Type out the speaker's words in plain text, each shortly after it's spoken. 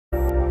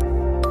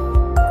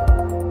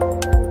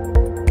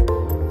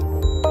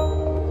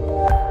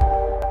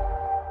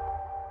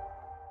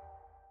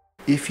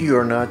If you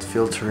are not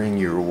filtering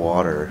your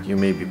water, you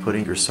may be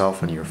putting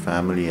yourself and your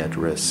family at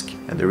risk.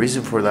 And the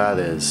reason for that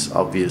is,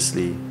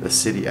 obviously, the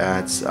city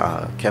adds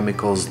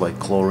chemicals like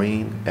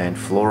chlorine and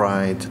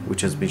fluoride,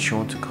 which has been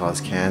shown to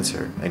cause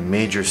cancer. And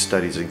major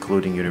studies,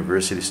 including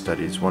university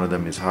studies, one of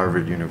them is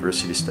Harvard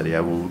University study.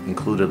 I will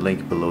include a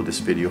link below this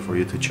video for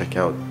you to check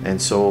out.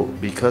 And so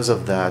because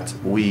of that,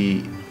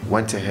 we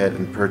went ahead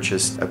and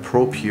purchased a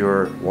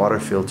Propur water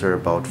filter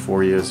about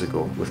 4 years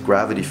ago. With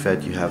gravity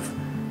fed, you have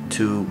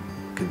two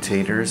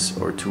containers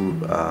or two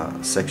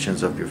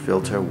sections of your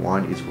filter.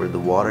 One is where the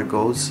water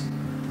goes.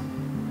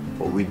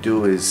 What we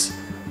do is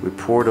we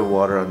pour the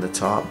water on the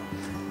top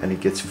and it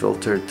gets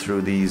filtered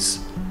through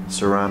these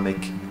ceramic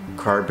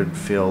carbon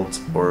filled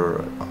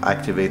or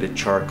activated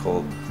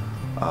charcoal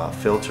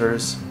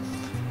filters,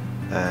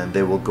 and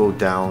they will go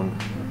down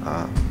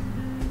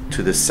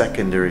to the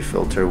secondary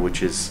filter,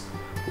 which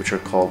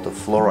are called the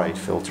fluoride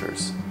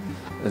filters.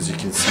 As you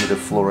can see, the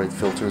fluoride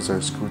filters are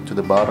screwed to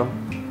the bottom.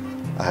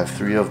 I have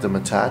 3 of them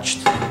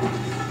attached,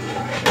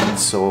 and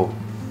so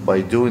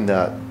by doing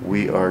that,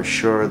 we are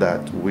sure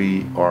that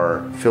we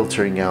are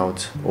filtering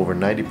out over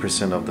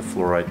 90% of the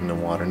fluoride in the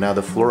water. Now,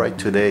 the fluoride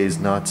today is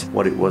not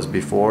what it was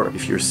before.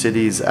 If your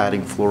city is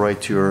adding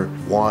fluoride to your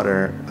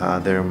water,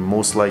 they're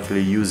most likely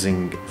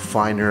using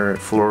finer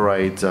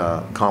fluoride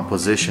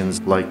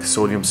compositions like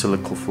sodium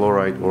silicate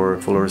fluoride or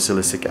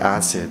fluorosilicic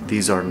acid.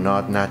 These are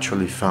not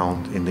naturally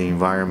found in the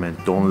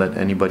environment. Don't let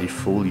anybody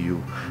fool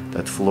you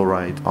that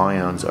fluoride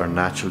ions are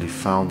naturally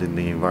found in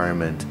the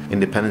environment.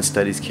 Independent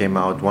studies came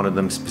out, one of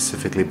them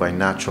specifically by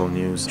Natural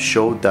News,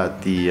 showed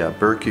that the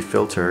Berkey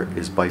filter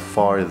is by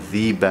far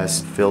the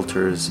best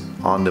filters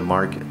on the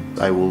market.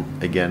 I will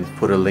again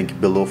put a link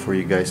below for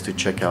you guys to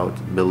check out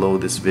below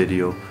this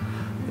video.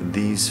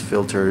 These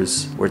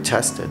filters were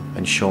tested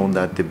and shown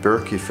that the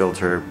Berkey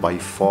filter by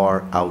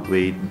far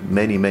outweighed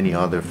many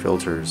other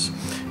filters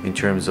in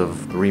terms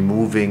of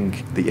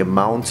removing the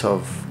amount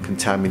of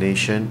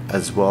contamination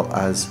as well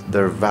as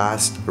their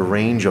vast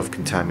range of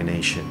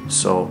contamination.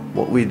 So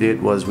what we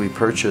did was we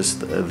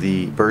purchased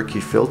the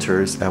Berkey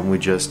filters and we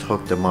just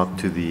hooked them up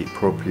to the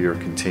Propur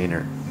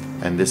container,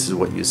 and this is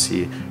what you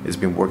see. It's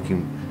been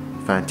working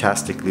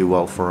fantastically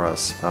well for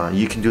us.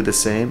 You can do the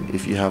same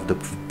if you have the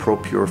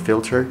Propur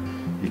filter.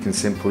 You can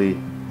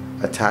simply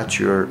attach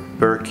your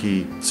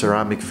Berkey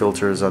ceramic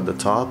filters on the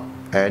top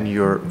and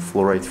your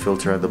fluoride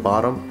filter at the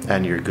bottom,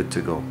 and you're good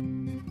to go.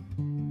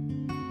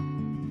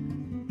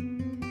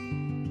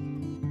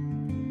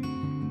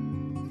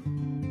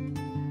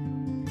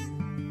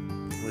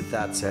 With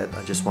that said,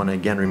 I just want to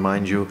again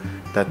remind you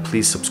that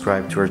please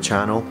subscribe to our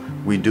channel.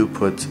 We do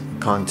put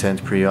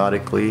content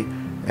periodically,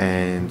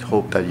 and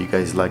hope that you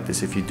guys like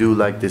this. If you do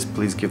like this,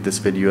 please give this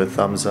video a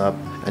thumbs up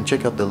and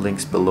check out the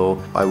links below.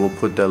 I will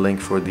put the link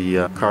for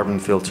the carbon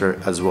filter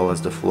as well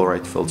as the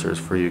fluoride filters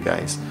for you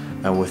guys.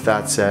 And with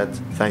that said,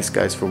 thanks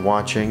guys for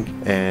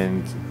watching,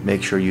 and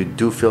make sure you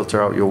do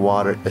filter out your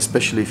water,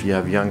 especially if you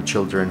have young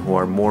children who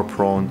are more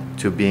prone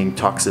to being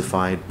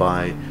toxified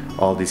by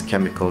all these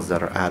chemicals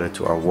that are added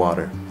to our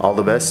water. All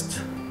the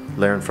best.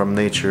 Learn from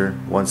nature,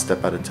 one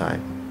step at a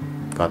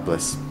time. God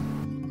bless.